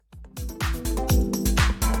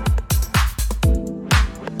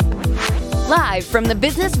Live from the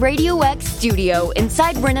Business RadioX studio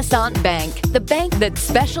inside Renaissance Bank, the bank that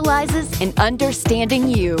specializes in understanding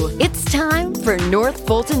you. It's time for North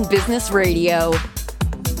Fulton Business Radio.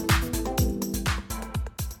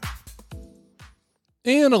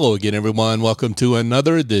 And hello again, everyone. Welcome to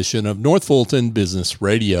another edition of North Fulton Business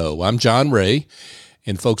Radio. I'm John Ray,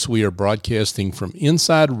 and folks, we are broadcasting from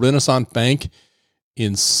inside Renaissance Bank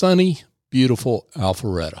in sunny, beautiful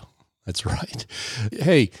Alpharetta. That's right.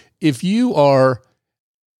 Hey, if you are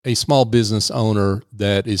a small business owner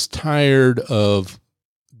that is tired of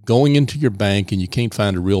going into your bank and you can't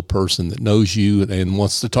find a real person that knows you and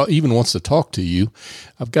wants to talk to you,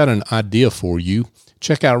 I've got an idea for you.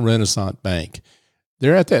 Check out Renaissance Bank.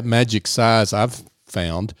 They're at that magic size I've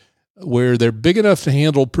found where they're big enough to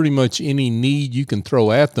handle pretty much any need you can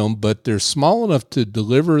throw at them, but they're small enough to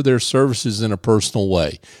deliver their services in a personal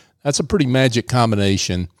way. That's a pretty magic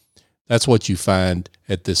combination. That's what you find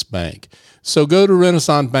at this bank. So go to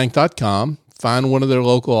renaissancebank.com, find one of their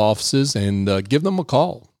local offices, and give them a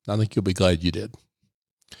call. I think you'll be glad you did.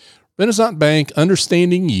 Renaissance Bank,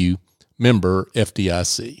 understanding you, member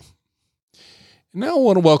FDIC. And now I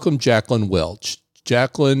want to welcome Jacqueline Welch.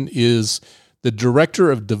 Jacqueline is the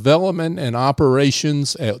Director of Development and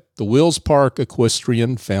Operations at the Wills Park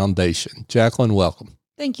Equestrian Foundation. Jacqueline, welcome.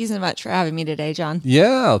 Thank you so much for having me today, John.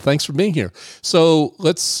 Yeah, thanks for being here. So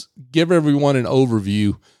let's give everyone an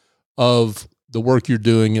overview of the work you're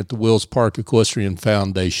doing at the Wills Park Equestrian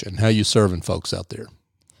Foundation. How you serving folks out there?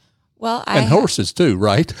 Well, and horses too,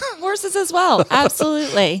 right? Horses as well.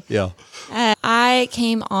 Absolutely. Yeah. I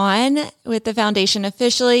came on with the foundation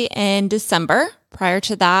officially in December. Prior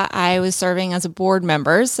to that, I was serving as a board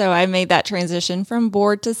member, so I made that transition from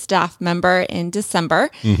board to staff member in December.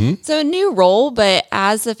 Mm-hmm. So a new role, but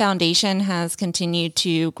as the foundation has continued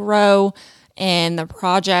to grow and the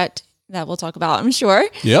project that we'll talk about, I'm sure,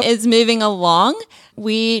 is moving along,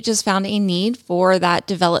 we just found a need for that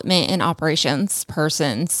development and operations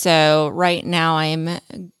person. So right now I'm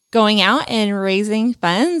going out and raising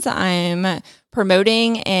funds. I'm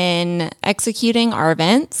promoting and executing our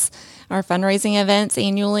events, our fundraising events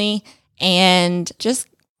annually, and just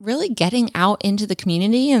really getting out into the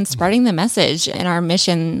community and spreading the message and our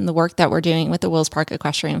mission, the work that we're doing with the Wills Park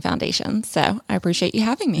Equestrian Foundation. So I appreciate you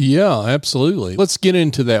having me. Yeah, absolutely. Let's get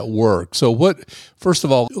into that work. So first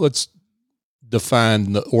of all, let's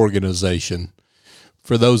define the organization.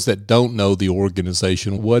 For those that don't know the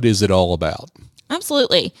organization, what is it all about?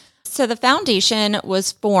 Absolutely. So the foundation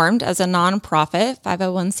was formed as a nonprofit,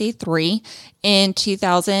 501c3, in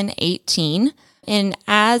 2018, and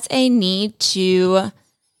as a need to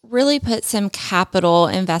really put some capital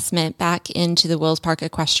investment back into the Wills Park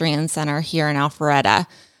Equestrian Center here in Alpharetta.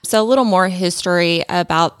 So a little more history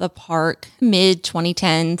about the park.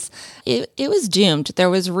 Mid-2010s, it was doomed. There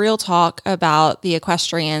was real talk about the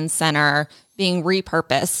Equestrian Center being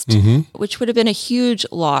repurposed, which would have been a huge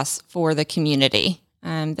loss for the community.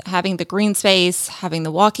 Having the green space, having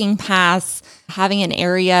the walking paths, having an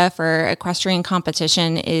area for equestrian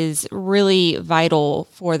competition is really vital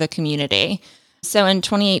for the community. So in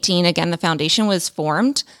 2018, again, the foundation was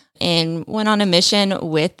formed and went on a mission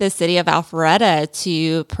with the city of Alpharetta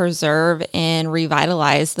to preserve and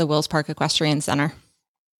revitalize the Wills Park Equestrian Center.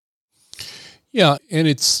 Yeah, and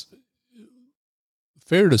it's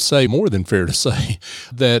fair to say, more than fair to say,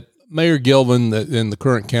 that Mayor Gilvin and the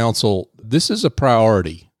current council, this is a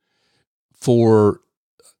priority for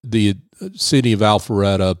the city of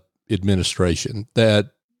Alpharetta administration,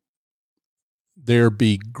 that there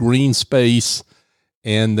be green space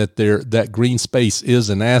and that green space is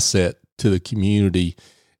an asset to the community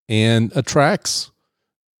and attracts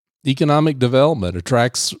economic development,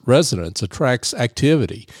 attracts residents, attracts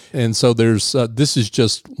activity. And so there's this is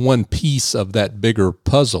just one piece of that bigger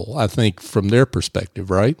puzzle, I think, from their perspective,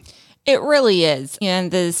 right? It really is. And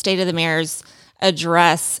the State of the Mayor's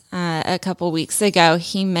address a couple weeks ago,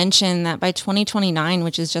 he mentioned that by 2029,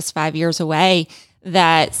 which is just 5 years away,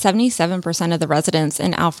 that 77% of the residents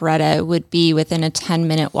in Alpharetta would be within a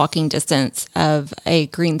 10-minute walking distance of a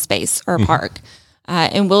green space or park.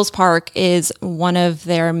 And Wills Park is one of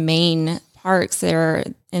their main parks there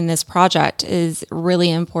in this project, is really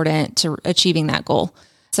important to achieving that goal.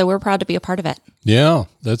 So we're proud to be a part of it. Yeah,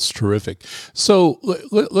 that's terrific. So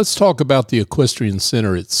let's talk about the Equestrian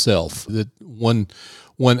Center itself, that one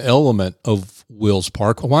element of Wills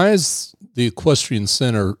Park. Why is the Equestrian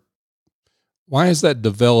Center, why has that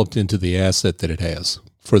developed into the asset that it has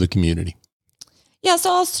for the community? Yeah,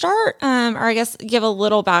 so I'll start, or I guess give a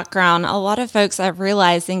little background. A lot of folks I've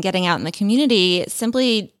realized in getting out in the community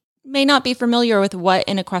simply may not be familiar with what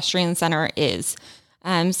an equestrian center is.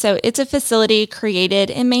 So it's a facility created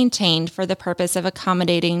and maintained for the purpose of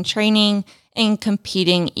accommodating training and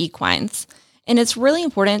competing equines. And it's really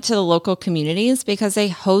important to the local communities because they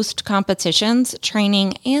host competitions,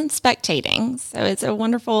 training, and spectating. So it's a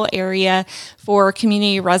wonderful area for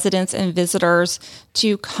community residents and visitors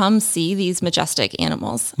to come see these majestic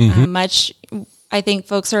animals. I think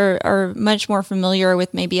folks are much more familiar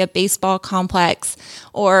with maybe a baseball complex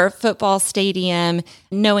or football stadium,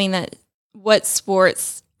 knowing that what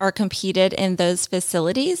sports are competed in those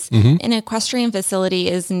facilities. An equestrian facility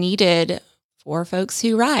is needed for folks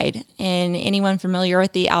who ride. And anyone familiar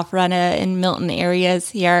with the Alpharetta and Milton areas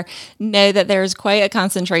here know that there's quite a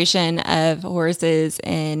concentration of horses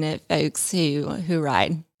and folks who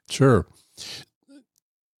ride. Sure.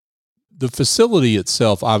 The facility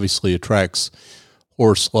itself obviously attracts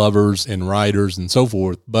horse lovers and riders and so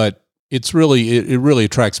forth, but it really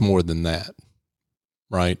attracts more than that,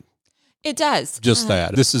 right? It does. Just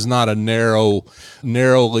that. This is not a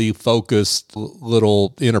narrowly focused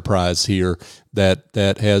little enterprise here that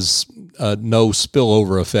has no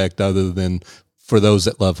spillover effect other than for those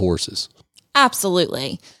that love horses.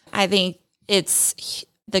 Absolutely. I think it's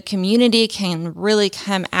the community can really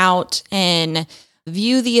come out and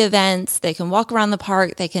view the events. They can walk around the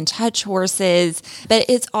park. They can touch horses. But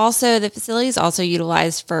it's also, the facility is also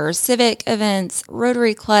utilized for civic events,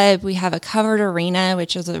 Rotary Club. We have a covered arena,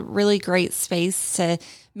 which is a really great space to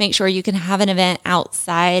make sure you can have an event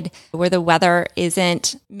outside where the weather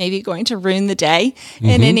isn't maybe going to ruin the day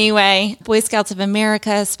in any way. Boy Scouts of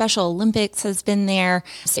America, Special Olympics has been there.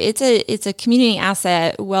 So it's a community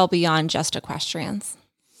asset well beyond just equestrians.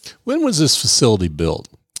 When was this facility built?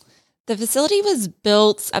 The facility was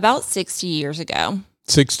built about 60 years ago.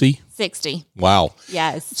 60? 60. Wow.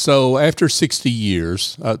 Yes. So after 60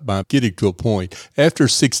 years, I'm getting to a point, after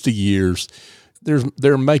 60 years, there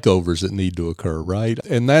are makeovers that need to occur, right?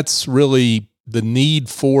 And that's really the need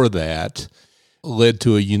for that led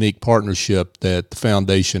to a unique partnership that the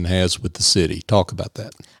foundation has with the city. Talk about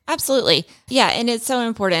that. Absolutely. Yeah. And it's so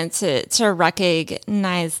important to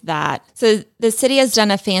recognize that. So the city has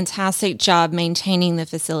done a fantastic job maintaining the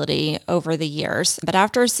facility over the years. But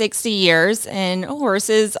after 60 years, and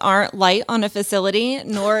horses aren't light on a facility,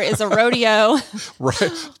 nor is a rodeo.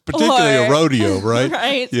 Right. Particularly a rodeo, right?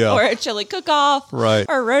 Right. Yeah. Or a chili cook-off. Right.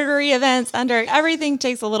 Or Rotary events everything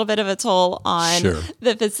takes a little bit of a toll on Sure.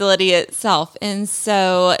 the facility itself. And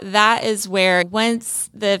so that is where once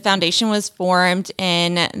the foundation was formed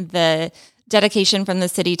and the dedication from the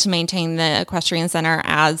city to maintain the equestrian center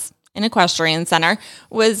as an equestrian center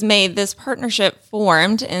was made, this partnership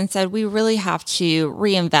formed and said, we really have to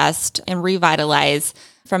reinvest and revitalize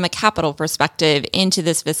from a capital perspective into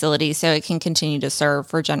this facility so it can continue to serve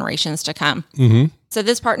for generations to come. So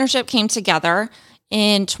this partnership came together.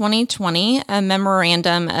 In 2020, a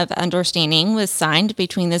memorandum of understanding was signed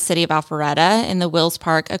between the City of Alpharetta and the Wills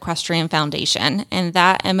Park Equestrian Foundation. And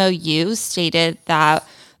that MOU stated that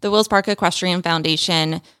the Wills Park Equestrian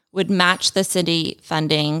Foundation would match the city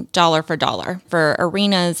funding dollar for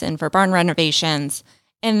arenas and for barn renovations.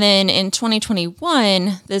 And then in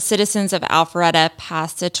 2021, the citizens of Alpharetta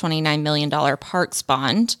passed a $29 million parks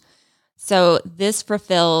bond. So this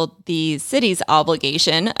fulfilled the city's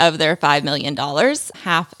obligation of their $5 million,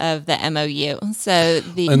 half of the MOU. So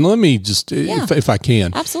and let me just, if I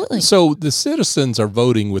can. Absolutely. So the citizens are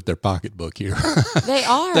voting with their pocketbook here. They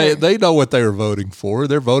are. They know what they are voting for.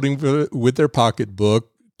 They're voting with their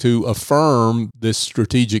pocketbook to affirm this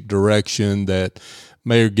strategic direction that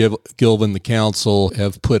Mayor Gilvin, the council,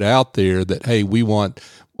 have put out there that, hey, we want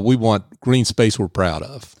green space we're proud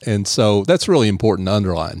of. And so that's really important to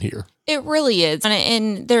underline here. It really is.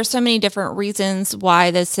 And there's so many different reasons why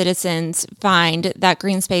the citizens find that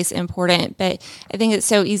green space important. But I think it's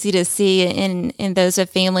so easy to see in those of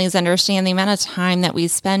families understand the amount of time that we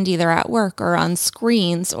spend either at work or on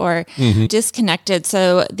screens or disconnected.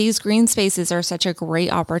 So these green spaces are such a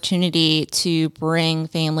great opportunity to bring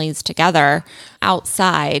families together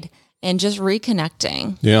outside and just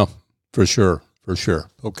reconnecting. Yeah, for sure. For sure.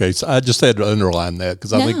 Okay. So I just had to underline that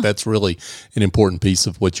because I think that's really an important piece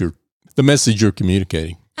of the message you're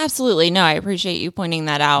communicating. Absolutely. No, I appreciate you pointing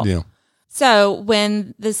that out. Yeah. So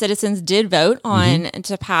when the citizens did vote on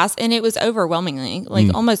to pass, and it was overwhelmingly,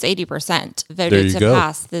 almost 80% voted to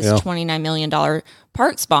pass this $29 million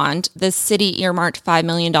parks bond, the city earmarked $5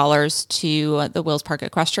 million to the Wills Park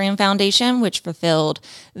Equestrian Foundation, which fulfilled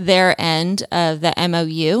their end of the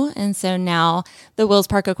MOU. And so now the Wills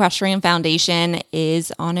Park Equestrian Foundation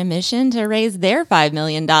is on a mission to raise their $5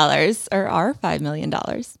 million, or our $5 million.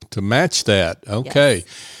 To match that. Okay.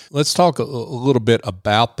 Yes. Let's talk a little bit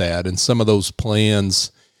about that and some of those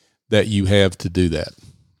plans that you have to do that?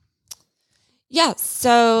 Yes.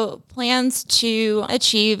 So plans to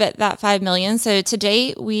achieve that $5 million. So to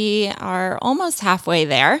date, we are almost halfway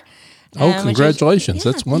there. Oh, congratulations.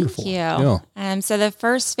 That's wonderful. Thank you. Yeah. So the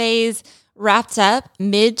first phase wrapped up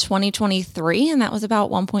mid-2023, and that was about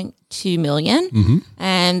 $1.2 million. Mm-hmm.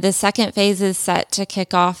 And the second phase is set to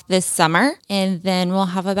kick off this summer, and then we'll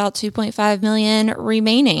have about $2.5 million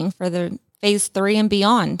remaining for the phase 3 and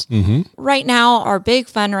beyond. Mm-hmm. Right now, our big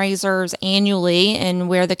fundraisers annually and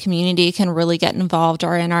where the community can really get involved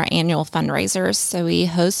are in our annual fundraisers. So we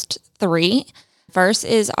host 3. First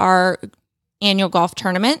is our annual golf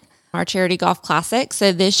tournament, our charity golf classic.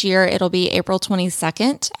 So this year it'll be April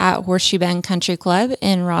 22nd at Horseshoe Bend Country Club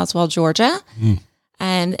in Roswell, Georgia.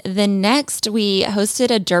 And then next we hosted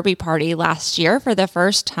a derby party last year for the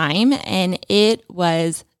first time, and it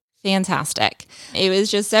was fantastic. It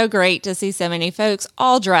was just so great to see so many folks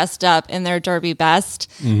all dressed up in their derby best.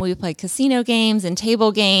 We played casino games and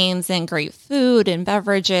table games and great food and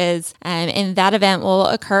beverages. And that event will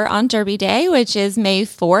occur on Derby Day, which is May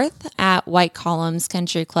 4th at White Columns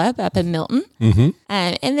Country Club up in Milton.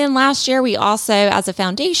 And then last year, we also, as a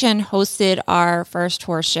foundation, hosted our first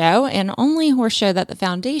horse show, and only horse show that the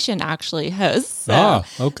foundation actually hosts. So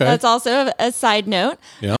okay. That's also a side note.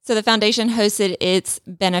 Yeah. So the foundation hosted its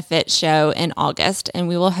benefit show in August, and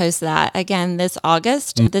we will host that again this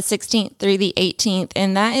August, the 16th through the 18th.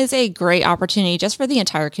 And that is a great opportunity just for the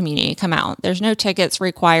entire community to come out. There's no tickets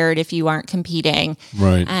required if you aren't competing.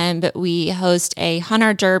 Right. But we host a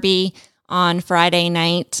hunter derby on Friday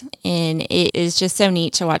night, and it is just so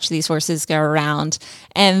neat to watch these horses go around.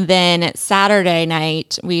 And then Saturday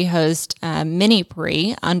night, we host a mini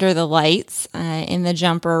prix under the lights in the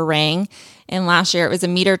jumper ring. And last year it was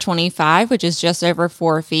 1.25 m, which is just over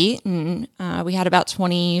 4 feet. And we had about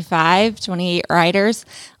 28 riders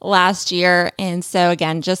last year. And so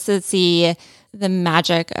again, just to see the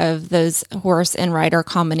magic of those horse and rider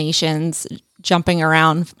combinations jumping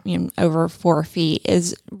around over 4 feet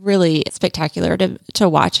is really spectacular to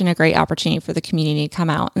watch, and a great opportunity for the community to come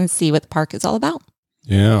out and see what the park is all about.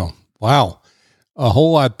 Yeah. Wow. A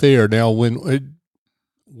whole lot there. Now,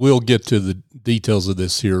 we'll get to the details of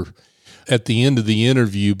this here at the end of the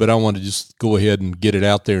interview, but I want to just go ahead and get it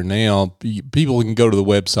out there now. People can go to the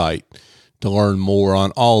website to learn more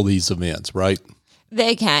on all these events, right?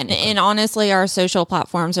 They can. Okay. And honestly, our social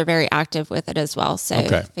platforms are very active with it as well. So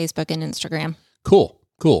Facebook and Instagram. Cool.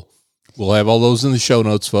 We'll have all those in the show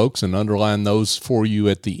notes, folks, and underline those for you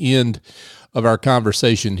at the end of our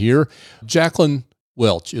conversation here. Jacqueline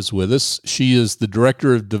Welch is with us. She is the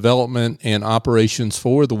Director of Development and Operations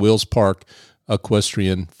for the Wills Park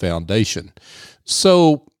Equestrian Foundation.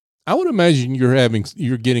 So I would imagine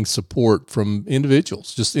you're getting support from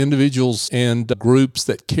individuals and groups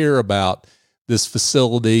that care about this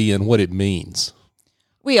facility and what it means.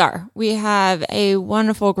 We are. We have a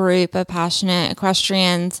wonderful group of passionate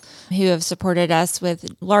equestrians who have supported us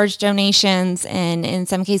with large donations and in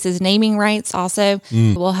some cases naming rights also.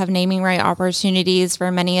 We'll have naming right opportunities for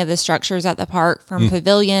many of the structures at the park, from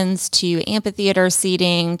pavilions to amphitheater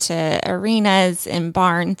seating to arenas and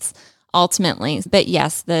barns ultimately. But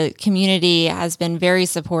yes, the community has been very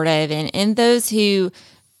supportive, and those who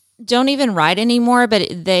don't even ride anymore, but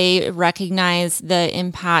they recognize the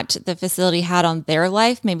impact the facility had on their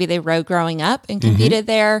life. Maybe they rode growing up and competed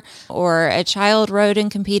there, or a child rode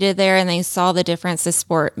and competed there, and they saw the difference the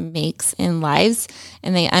sport makes in lives,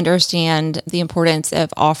 and they understand the importance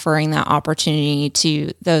of offering that opportunity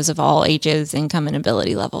to those of all ages, income, and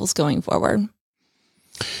ability levels going forward.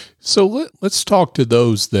 So let's talk to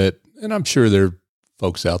those that, and I'm sure there are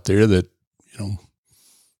folks out there that,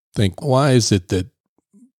 think, why is it that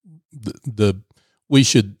we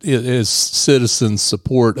should, as citizens,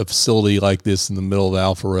 support a facility like this in the middle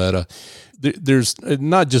of Alpharetta? There's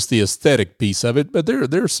not just the aesthetic piece of it, but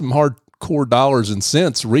there's some hardcore dollars and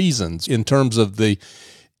cents reasons in terms of the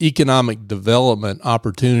economic development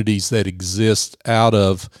opportunities that exist out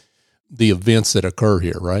of the events that occur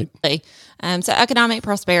here, right? So economic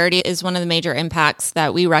prosperity is one of the major impacts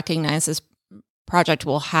that we recognize this project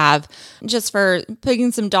will have, just for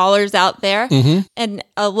putting some dollars out there. And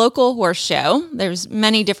a local horse show, there's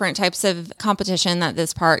many different types of competition that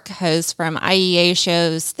this park hosts, from IEA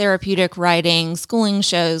shows, therapeutic riding, schooling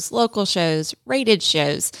shows, local shows, rated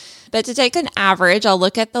shows. But to take an average, I'll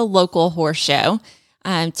look at the local horse show.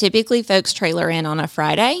 Typically folks trailer in on a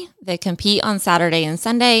Friday, they compete on Saturday and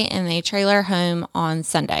Sunday, and they trailer home on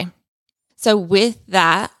Sunday. So with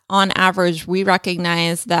that, on average, we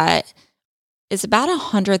recognize that it's about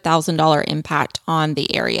 $100,000 impact on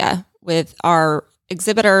the area, with our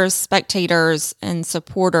exhibitors, spectators, and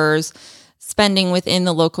supporters spending within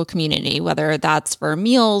the local community, whether that's for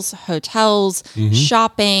meals, hotels,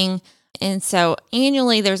 shopping. And so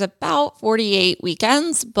annually, there's about 48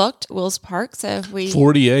 weekends booked at Wills Park. So if we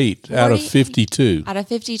 48 out of 52. Out of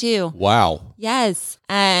 52. Wow. Yes.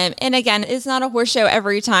 And again, it's not a horse show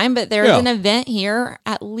every time, but there's an event here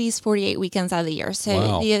at least 48 weekends out of the year.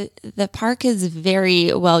 So the park is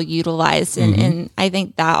very well utilized. And I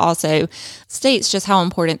think that also states just how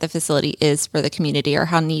important the facility is for the community, or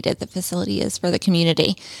how needed the facility is for the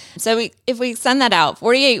community. So if we extend that out,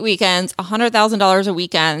 48 weekends, $100,000 a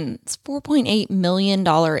weekend, it's $4.8 million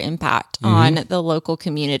impact on the local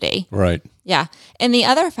community. Right. Yeah. And the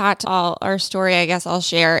other fact, our story, I guess I'll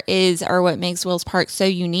share is, or what makes Wills Park so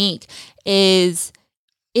unique, is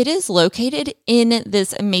it is located in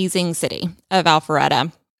this amazing city of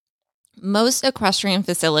Alpharetta. Most equestrian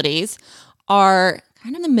facilities are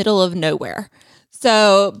kind of in the middle of nowhere.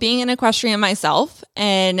 So being an equestrian myself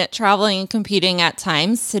and traveling and competing at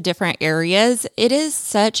times to different areas, it is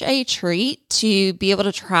such a treat to be able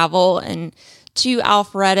to travel and to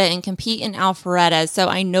Alpharetta and compete in Alpharetta. So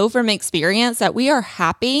I know from experience that we are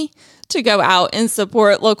happy to go out and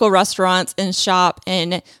support local restaurants and shop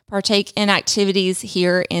and partake in activities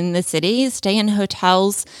here in the city, stay in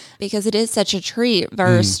hotels, because it is such a treat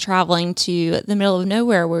versus traveling to the middle of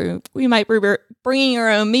nowhere where we might be bringing our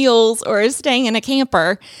own meals or staying in a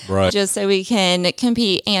camper, just so we can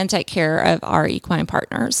compete and take care of our equine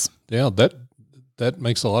partners. Yeah, that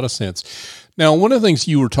makes a lot of sense. Now, one of the things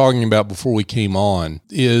you were talking about before we came on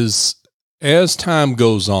is, as time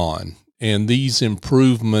goes on and these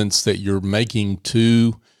improvements that you're making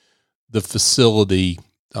to the facility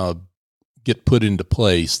get put into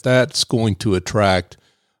place, that's going to attract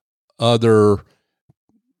other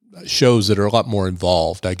shows that are a lot more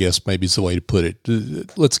involved, I guess maybe is the way to put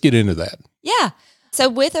it. Let's get into that. Yeah. So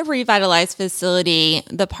with a revitalized facility,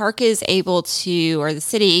 the park is able to, or the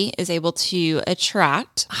city is able to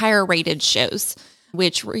attract higher rated shows,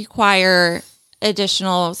 which require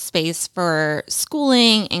additional space for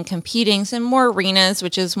schooling and competing, some more arenas,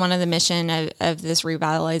 which is one of the mission of this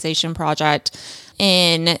revitalization project,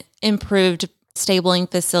 and improved stabling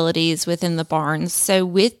facilities within the barns. So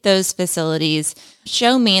with those facilities,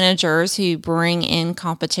 show managers who bring in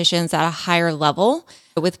competitions at a higher level,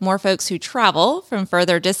 with more folks who travel from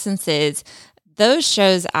further distances, those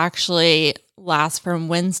shows actually last from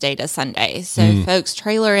Wednesday to Sunday. So folks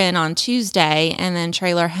trailer in on Tuesday and then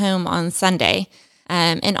trailer home on Sunday.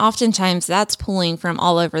 And oftentimes that's pulling from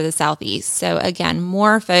all over the Southeast. So again,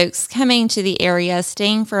 more folks coming to the area,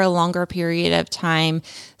 staying for a longer period of time,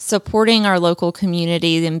 supporting our local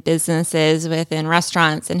communities and businesses within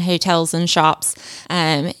restaurants and hotels and shops,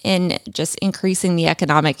 and just increasing the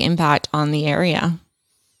economic impact on the area.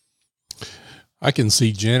 I can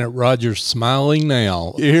see Janet Rogers smiling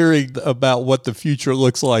now, hearing about what the future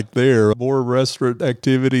looks like there. More restaurant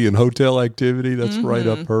activity and hotel activity. That's right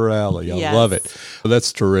up her alley. I love it.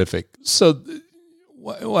 That's terrific. So,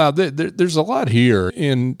 wow, there's a lot here.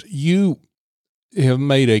 And you have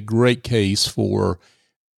made a great case for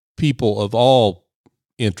people of all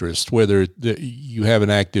interest, whether you have an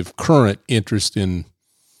active current interest in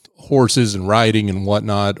horses and riding and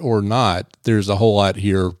whatnot or not. There's a whole lot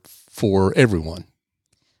here for everyone.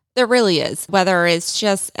 There really is, whether it's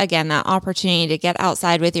just, again, that opportunity to get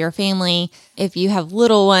outside with your family. If you have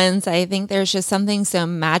little ones, I think there's just something so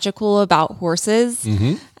magical about horses.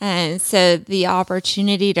 And so the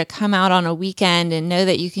opportunity to come out on a weekend and know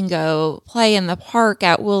that you can go play in the park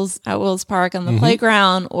at Wills Park on the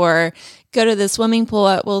playground, or go to the swimming pool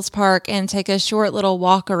at Wills Park and take a short little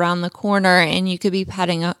walk around the corner and you could be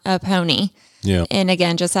petting a pony. Yeah. And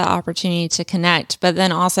again, just that opportunity to connect, but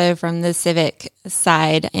then also from the civic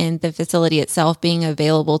side and the facility itself being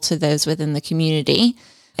available to those within the community.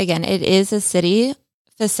 Again, it is a city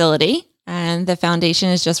facility, and the foundation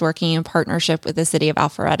is just working in partnership with the city of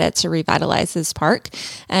Alpharetta to revitalize this park.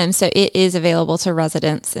 So it is available to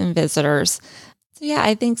residents and visitors. So yeah,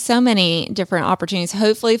 I think so many different opportunities.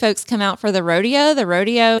 Hopefully folks come out for the rodeo. The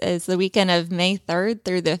rodeo is the weekend of May 3rd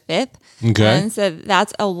through the 5th. Okay. And so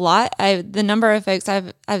that's a lot. The number of folks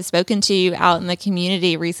I've spoken to out in the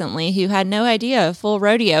community recently who had no idea a full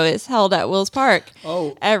rodeo is held at Wills Park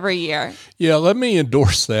every year. Yeah, let me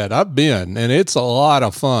endorse that. I've been, and it's a lot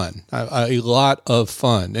of fun. A lot of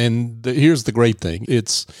fun. And here's the great thing.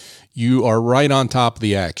 You are right on top of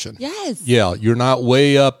the action. Yes. Yeah, you're not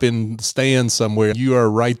way up in the stands somewhere. You are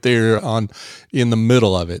right there in the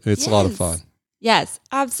middle of it. It's a lot of fun. Yes,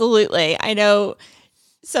 absolutely. I know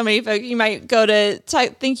so many folks, you might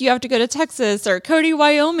think you have to go to Texas or Cody,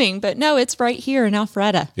 Wyoming, but no, it's right here in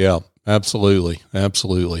Alpharetta. Yeah, absolutely.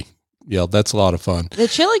 Absolutely. Yeah, that's a lot of fun. The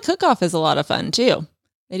chili cook-off is a lot of fun too.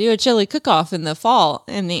 They do a chili cook-off in the fall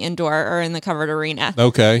in the indoor or in the covered arena.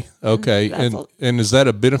 Okay. And is that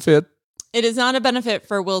a benefit? It is not a benefit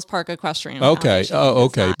for Wills Park Equestrian Okay. Foundation. Oh,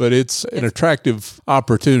 okay. But it's an attractive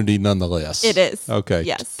opportunity nonetheless. It is. Okay.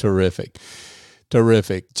 Yes. Terrific.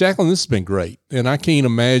 Jacqueline, this has been great. And I can't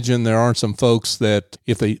imagine there aren't some folks that,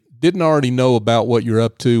 if they didn't already know about what you're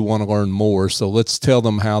up to, want to learn more. So let's tell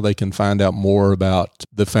them how they can find out more about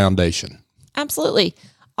the foundation. Absolutely.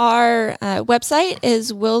 Our website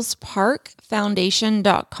is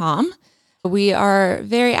willsparkfoundation.com. We are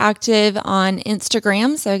very active on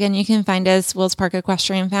Instagram. So again, you can find us Wills Park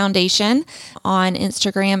Equestrian Foundation on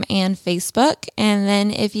Instagram and Facebook. And then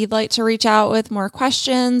if you'd like to reach out with more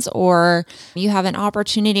questions or you have an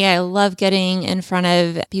opportunity, I love getting in front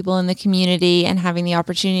of people in the community and having the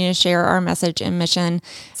opportunity to share our message and mission.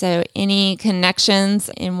 So any connections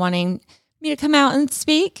in wanting me to come out and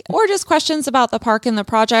speak, or just questions about the park and the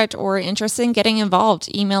project, or interest in getting involved,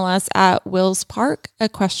 email us at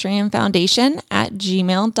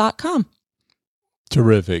willsparkequestrianfoundation@gmail.com.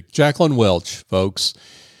 Terrific. Jacqueline Welch, folks,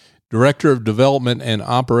 Director of Development and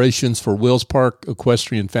Operations for Wills Park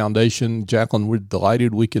Equestrian Foundation. Jacqueline, we're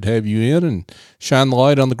delighted we could have you in and shine the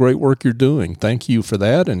light on the great work you're doing. Thank you for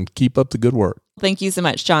that, and keep up the good work. Thank you so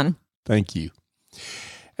much, John. Thank you.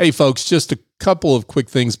 Hey, folks, just a couple of quick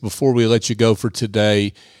things before we let you go for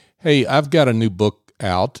today. Hey, I've got a new book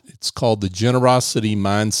out. It's called The Generosity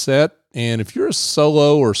Mindset. And if you're a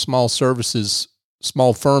solo or small firm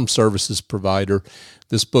services provider,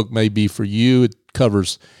 this book may be for you. It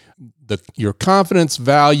covers your confidence,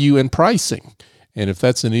 value, and pricing. And if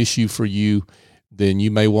that's an issue for you, then you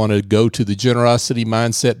may want to go to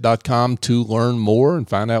thegenerositymindset.com to learn more and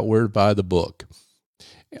find out where to buy the book.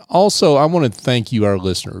 Also, I want to thank you, our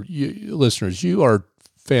listeners. You are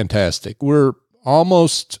fantastic. We're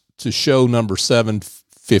almost to show number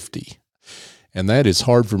 750, and that is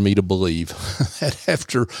hard for me to believe that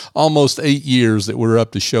after almost 8 years that we're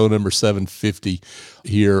up to show number 750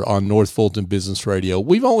 here on North Fulton Business Radio.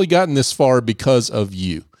 We've only gotten this far because of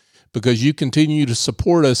you, because you continue to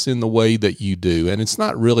support us in the way that you do. And it's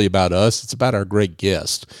not really about us. It's about our great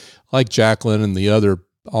guests, like Jacqueline and the other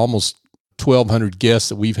almost 1,200 guests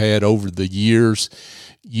that we've had over the years.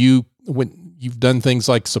 You've done things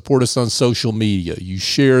like support us on social media. You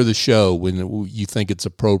share the show when you think it's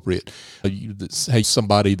appropriate. You say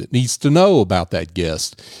somebody that needs to know about that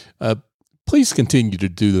guest. Please continue to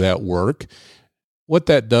do that work. What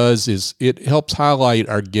that does is it helps highlight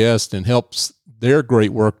our guests and helps their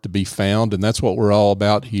great work to be found, and that's what we're all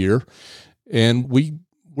about here. And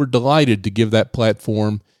we're delighted to give that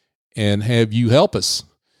platform and have you help us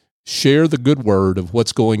share the good word of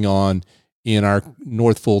what's going on in our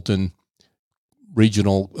North Fulton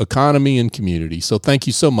regional economy and community. So thank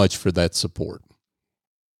you so much for that support.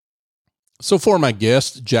 So for my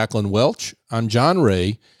guest, Jacqueline Welch, I'm John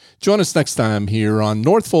Ray. Join us next time here on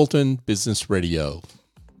North Fulton Business Radio.